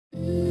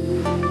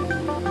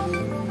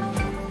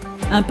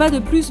Un pas de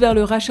plus vers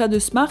le rachat de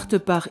Smart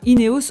par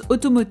Ineos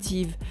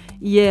Automotive.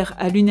 Hier,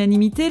 à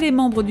l'unanimité, les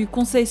membres du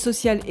Conseil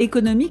social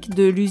économique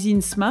de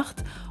l'usine Smart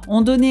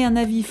ont donné un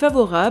avis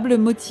favorable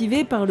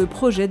motivé par le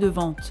projet de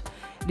vente.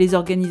 Les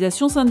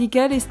organisations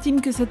syndicales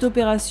estiment que cette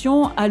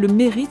opération a le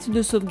mérite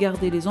de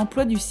sauvegarder les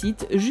emplois du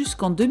site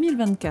jusqu'en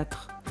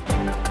 2024.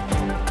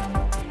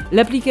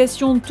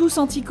 L'application Tous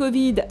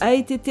anti-Covid a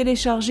été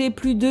téléchargée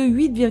plus de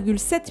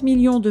 8,7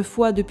 millions de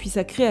fois depuis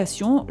sa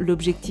création.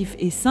 L'objectif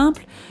est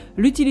simple,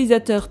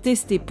 l'utilisateur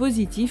testé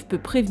positif peut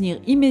prévenir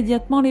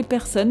immédiatement les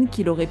personnes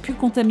qu'il aurait pu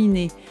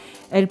contaminer.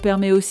 Elle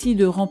permet aussi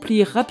de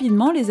remplir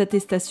rapidement les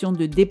attestations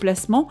de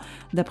déplacement.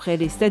 D'après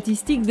les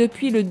statistiques,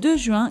 depuis le 2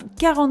 juin,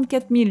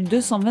 44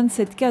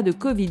 227 cas de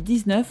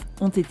Covid-19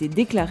 ont été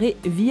déclarés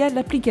via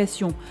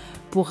l'application.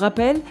 Pour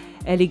rappel,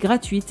 elle est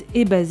gratuite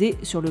et basée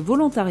sur le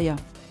volontariat.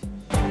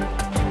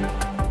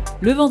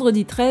 Le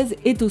vendredi 13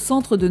 est au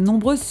centre de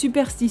nombreuses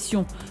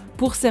superstitions.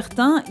 Pour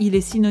certains, il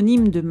est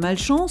synonyme de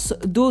malchance,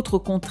 d'autres au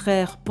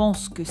contraire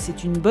pensent que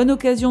c'est une bonne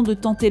occasion de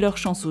tenter leur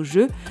chance au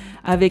jeu,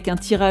 avec un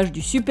tirage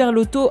du super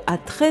loto à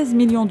 13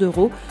 millions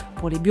d'euros.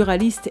 Pour les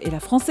buralistes et la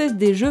Française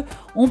des Jeux,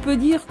 on peut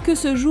dire que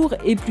ce jour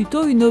est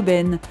plutôt une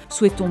aubaine.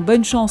 Souhaitons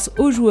bonne chance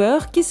aux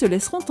joueurs qui se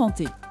laisseront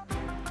tenter.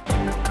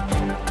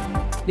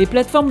 Les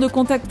plateformes de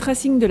contact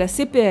tracing de la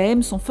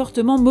CPAM sont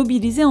fortement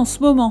mobilisées en ce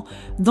moment.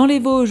 Dans les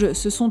Vosges,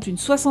 ce sont une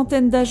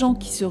soixantaine d'agents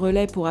qui se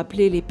relaient pour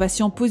appeler les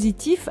patients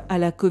positifs à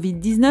la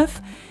Covid-19.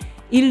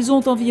 Ils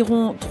ont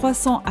environ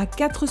 300 à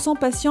 400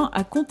 patients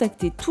à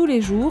contacter tous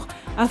les jours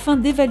afin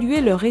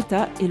d'évaluer leur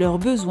état et leurs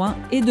besoins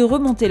et de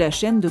remonter la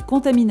chaîne de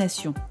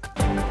contamination.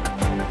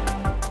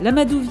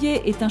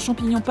 L'Amadouvier est un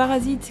champignon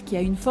parasite qui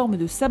a une forme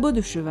de sabot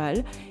de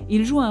cheval.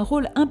 Il joue un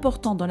rôle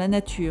important dans la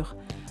nature.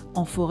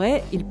 En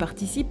forêt, il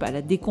participe à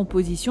la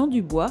décomposition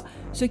du bois,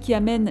 ce qui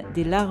amène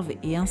des larves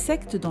et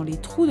insectes dans les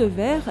trous de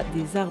verre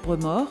des arbres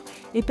morts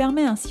et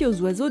permet ainsi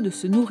aux oiseaux de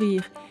se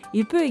nourrir.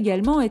 Il peut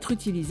également être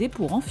utilisé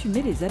pour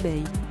enfumer les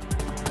abeilles.